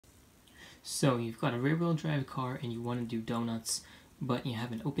So you've got a rear-wheel drive car and you want to do donuts, but you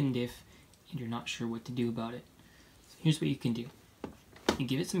have an open diff and you're not sure what to do about it. So here's what you can do. You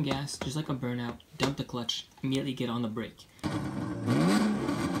give it some gas, just like a burnout, dump the clutch, immediately get on the brake.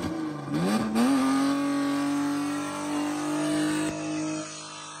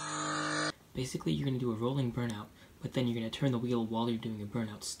 Basically, you're going to do a rolling burnout, but then you're going to turn the wheel while you're doing a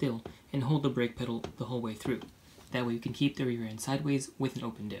burnout still, and hold the brake pedal the whole way through. That way you can keep the rear end sideways with an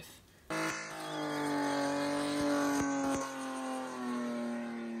open diff.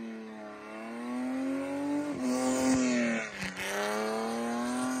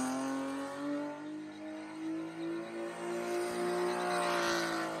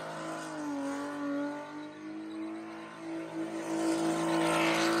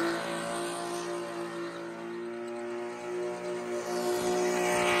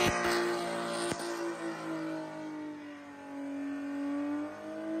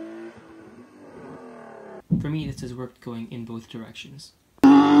 For me, this has worked going in both directions.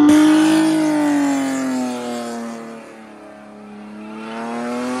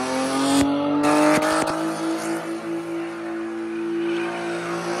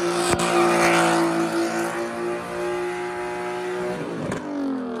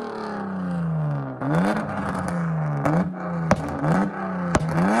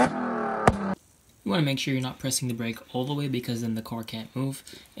 You want to make sure you're not pressing the brake all the way because then the car can't move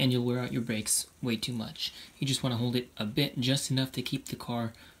and you'll wear out your brakes way too much. You just want to hold it a bit, just enough to keep the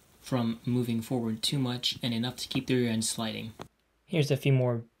car from moving forward too much and enough to keep the rear end sliding. Here's a few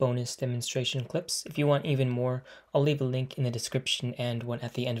more bonus demonstration clips. If you want even more, I'll leave a link in the description and one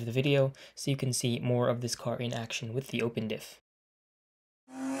at the end of the video so you can see more of this car in action with the open diff.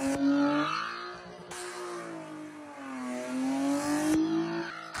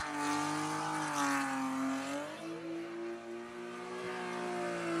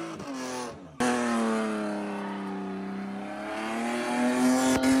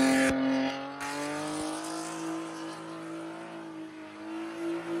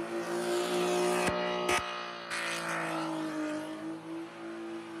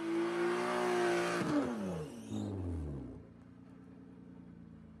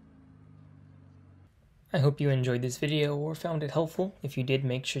 I hope you enjoyed this video or found it helpful. If you did,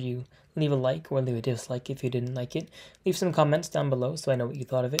 make sure you leave a like or leave a dislike if you didn't like it. Leave some comments down below so I know what you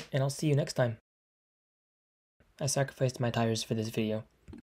thought of it, and I'll see you next time. I sacrificed my tires for this video.